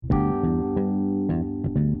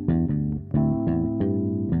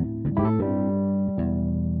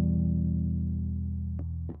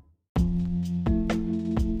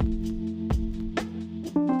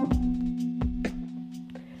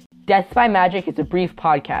Death by Magic is a brief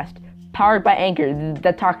podcast, powered by Anchor,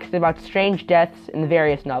 that talks about strange deaths in the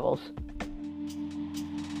various novels.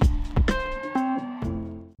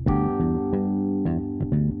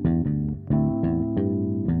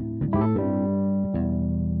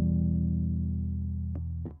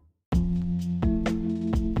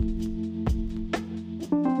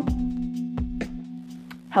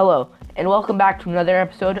 Hello, and welcome back to another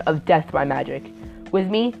episode of Death by Magic. With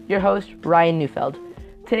me, your host, Ryan Neufeld.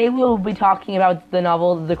 Today we will be talking about the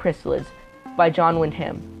novel The Chrysalids by John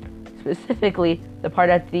Wyndham. Specifically, the part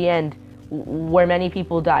at the end where many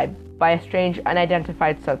people die by a strange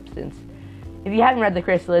unidentified substance. If you haven't read The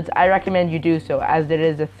Chrysalids, I recommend you do so, as it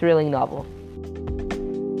is a thrilling novel.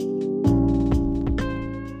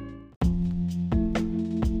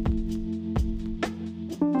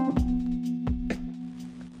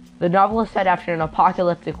 The novel is set after an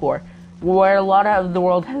apocalyptic war, where a lot of the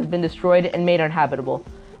world has been destroyed and made uninhabitable.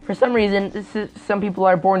 For some reason, some people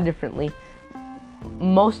are born differently,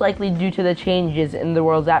 most likely due to the changes in the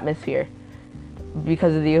world's atmosphere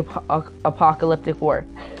because of the apocalyptic war.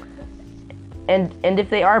 And if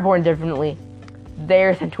they are born differently, they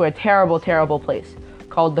are sent to a terrible, terrible place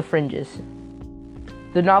called the Fringes.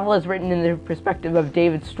 The novel is written in the perspective of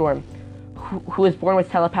David Storm, who was born with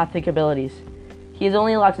telepathic abilities. He is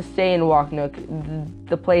only allowed to stay in Walknook,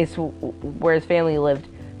 the place where his family lived,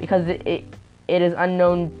 because it is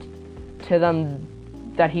unknown to them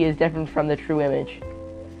that he is different from the true image.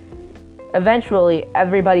 Eventually,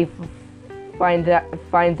 everybody finds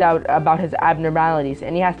out about his abnormalities,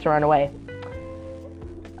 and he has to run away.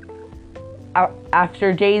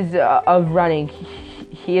 After days of running,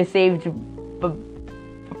 he is saved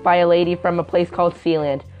by a lady from a place called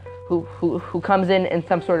Sealand, who comes in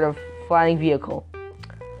some sort of flying vehicle.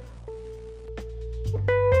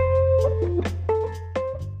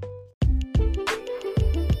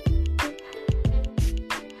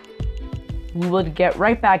 We will get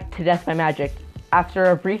right back to Death by Magic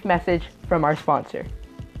after a brief message from our sponsor.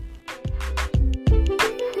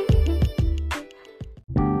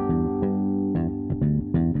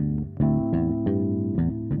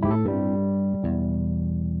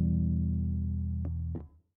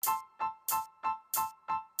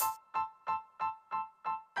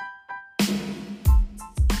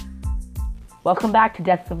 Welcome back to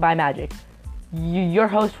Death by Magic. Your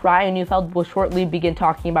host, Ryan Neufeld, will shortly begin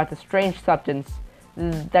talking about the strange substance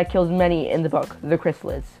that kills many in the book, The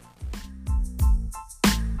Chrysalids.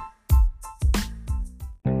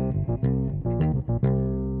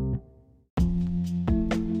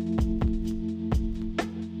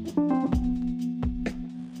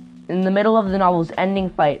 In the middle of the novel's ending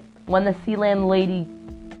fight, when the Sealand lady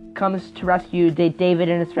comes to rescue David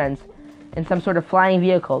and his friends in some sort of flying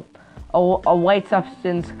vehicle, a white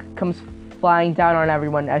substance comes flying down on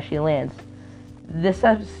everyone as she lands. This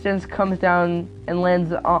substance comes down and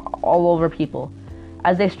lands all over people.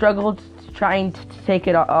 As they struggle trying to take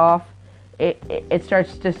it off, it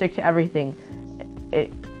starts to stick to everything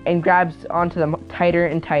and grabs onto them tighter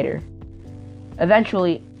and tighter.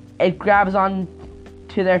 Eventually, it grabs on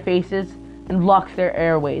to their faces and blocks their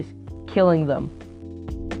airways, killing them.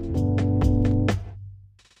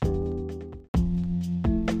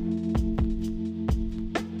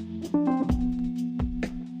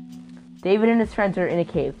 David and his friends are in a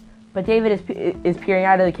cave, but David is peering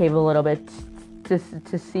out of the cave a little bit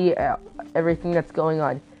to see everything that's going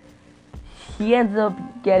on. He ends up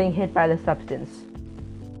getting hit by the substance.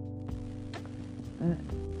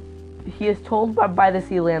 He is told by the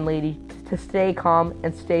Sealand lady to stay calm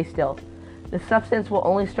and stay still. The substance will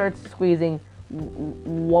only start squeezing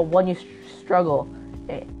when you struggle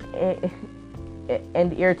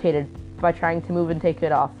and irritated by trying to move and take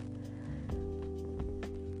it off.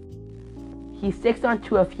 He sticks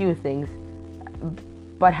onto a few things,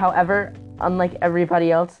 but however, unlike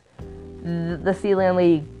everybody else, the Sealand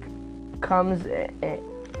lady comes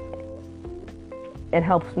and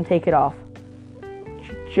helps him take it off,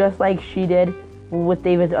 just like she did with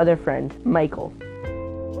David's other friend, Michael.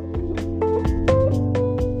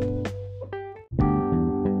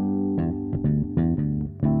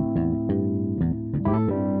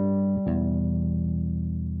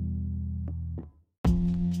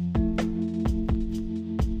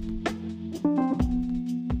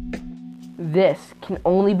 This can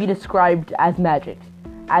only be described as magic,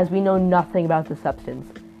 as we know nothing about the substance,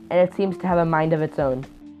 and it seems to have a mind of its own.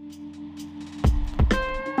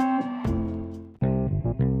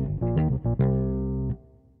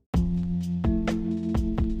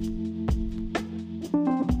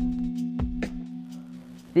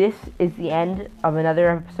 This is the end of another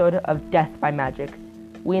episode of Death by Magic.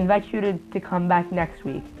 We invite you to come back next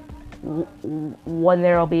week when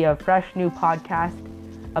there will be a fresh new podcast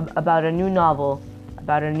about a new novel,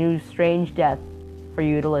 about a new strange death for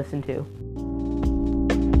you to listen to.